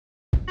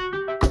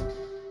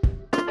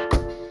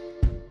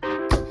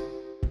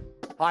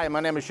Hi,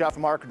 my name is Chef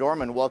Mark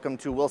Dorman. Welcome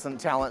to Wilson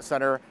Talent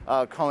Center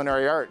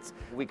Culinary Arts.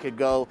 We could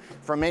go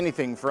from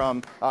anything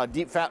from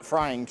deep fat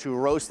frying to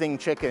roasting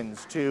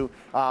chickens to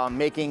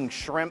making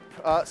shrimp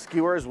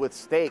skewers with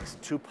steaks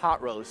to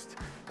pot roast.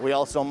 We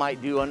also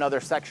might do another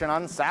section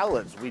on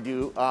salads. We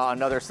do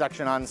another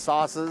section on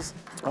sauces,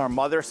 our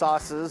mother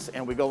sauces,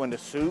 and we go into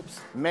soups.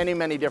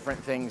 Many different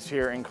things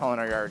here in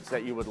Culinary Arts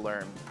that you would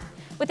learn.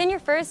 Within your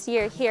first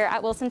year here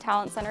at Wilson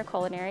Talent Center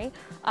Culinary,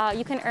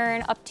 you can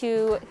earn up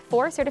to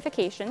 4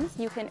 certifications.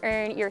 You can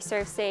earn your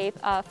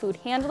ServSafe Food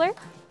Handler,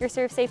 your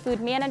ServSafe Food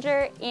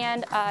Manager,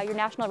 and your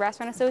National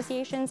Restaurant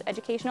Association's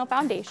Educational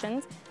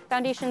Foundations,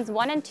 Foundations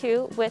 1 and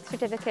 2 with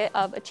Certificate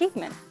of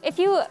Achievement. If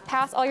you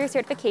pass all your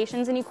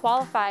certifications and you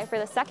qualify for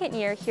the second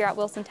year here at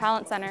Wilson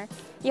Talent Center,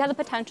 you have the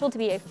potential to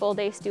be a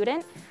full-day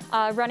student,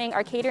 running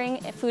our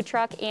catering, food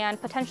truck, and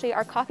potentially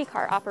our coffee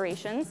car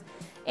operations.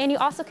 And you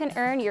also can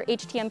earn your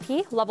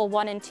HTMP Level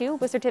 1 and 2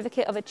 with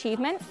Certificate of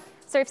Achievement,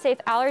 ServSafe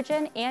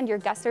Allergen, and your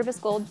Guest Service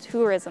Gold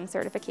Tourism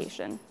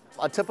certification.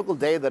 A typical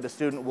day that a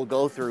student will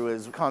go through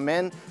is come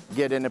in,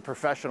 get in a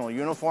professional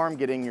uniform,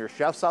 getting your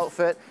chef's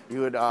outfit.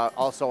 You would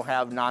also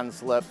have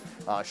non-slip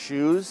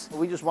shoes.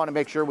 We just want to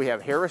make sure we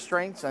have hair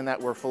restraints and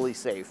that we're fully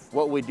safe.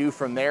 What we do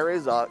from there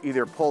is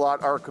either pull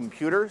out our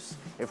computers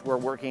if we're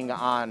working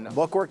on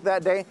bookwork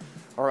that day,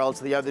 or else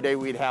the other day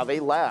we'd have a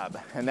lab,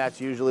 and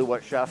that's usually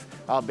what Chef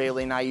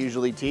Bailey and I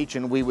usually teach,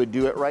 and we would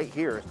do it right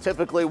here.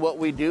 Typically what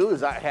we do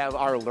is I have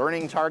our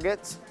learning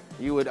targets.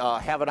 You would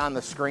have it on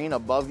the screen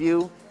above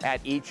you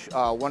at each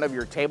one of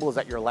your tables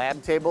at your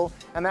lab table,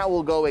 and that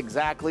will go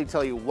exactly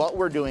tell you what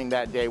we're doing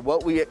that day,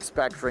 what we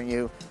expect from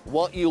you,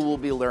 what you will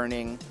be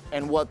learning,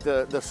 and what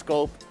the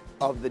scope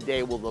of the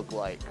day will look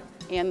like.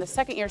 And the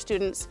second year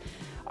students,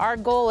 our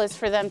goal is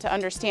for them to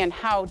understand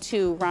how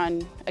to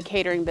run a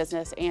catering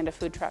business and a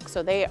food truck.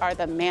 So they are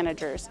the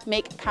managers,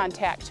 make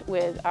contact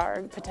with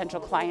our potential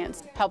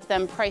clients, help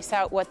them price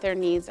out what their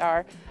needs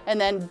are,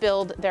 and then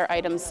build their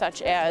items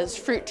such as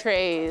fruit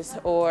trays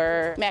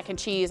or mac and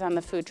cheese on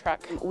the food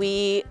truck.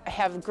 We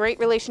have great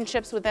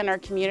relationships within our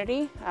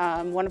community.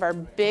 One of our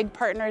big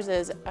partners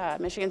is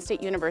Michigan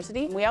State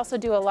University. We also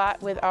do a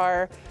lot with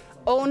our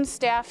own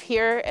staff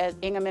here at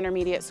Ingham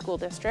Intermediate School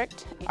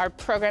District. Our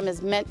program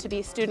is meant to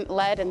be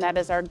student-led, and that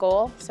is our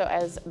goal. So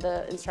as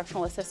the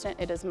instructional assistant,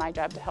 it is my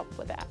job to help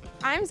with that.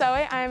 I'm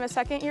Zoe. I'm a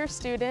second-year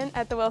student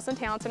at the Wilson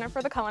Talent Center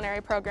for the Culinary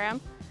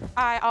program.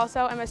 I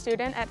also am a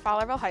student at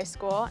Fowlerville High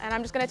School, and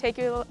I'm just going to take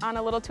you on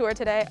a little tour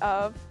today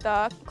of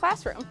the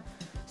classroom.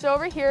 So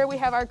over here we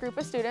have our group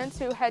of students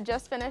who had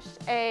just finished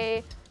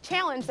a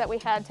challenge that we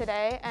had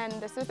today, and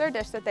this is their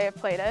dish that they have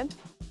plated.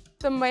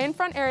 The main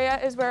front area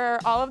is where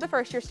all of the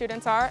first-year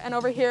students are, and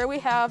over here we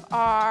have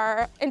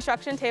our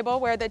instruction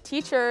table where the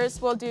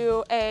teachers will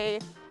do a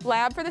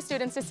lab for the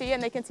students to see,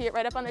 and they can see it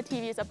right up on the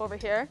TVs up over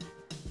here.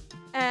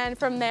 And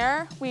from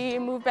there, we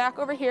move back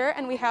over here,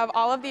 and we have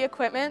all of the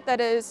equipment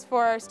that is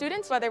for our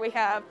students, whether we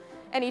have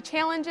any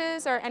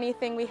challenges or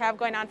anything we have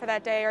going on for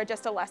that day or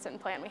just a lesson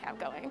plan we have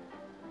going.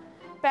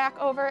 Back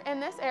over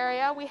in this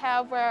area, we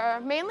have where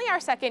mainly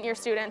our second-year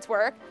students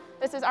work.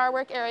 This is our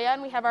work area,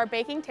 and we have our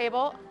baking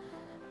table,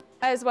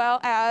 as well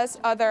as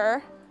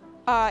other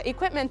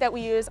equipment that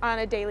we use on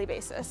a daily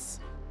basis.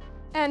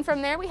 And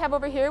from there we have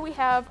over here, we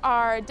have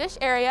our dish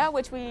area,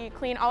 which we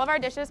clean all of our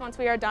dishes once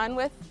we are done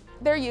with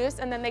their use,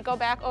 and then they go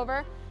back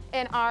over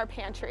in our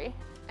pantry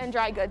and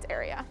dry goods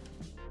area.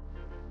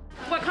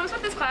 What comes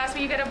with this class,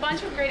 you get a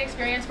bunch of great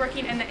experience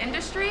working in the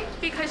industry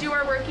because you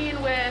are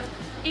working with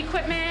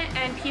equipment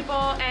and people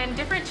and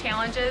different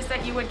challenges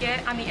that you would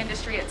get on the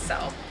industry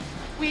itself.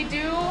 We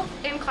do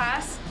in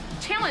class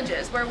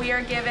challenges where we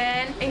are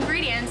given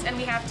ingredients and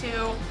we have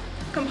to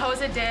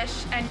compose a dish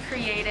and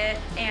create it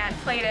and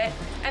plate it,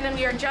 and then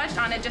we are judged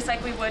on it just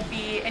like we would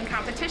be in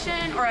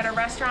competition or at a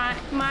restaurant.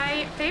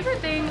 My favorite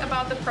thing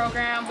about the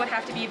program would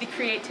have to be the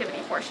creativity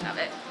portion of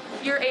it.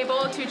 You're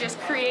able to just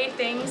create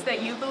things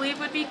that you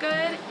believe would be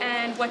good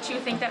and what you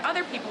think that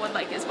other people would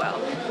like as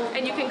well.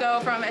 And you can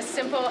go from as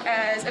simple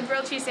as a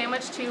grilled cheese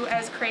sandwich to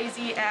as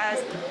crazy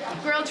as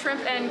grilled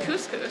shrimp and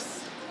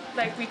couscous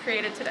like we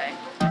created today.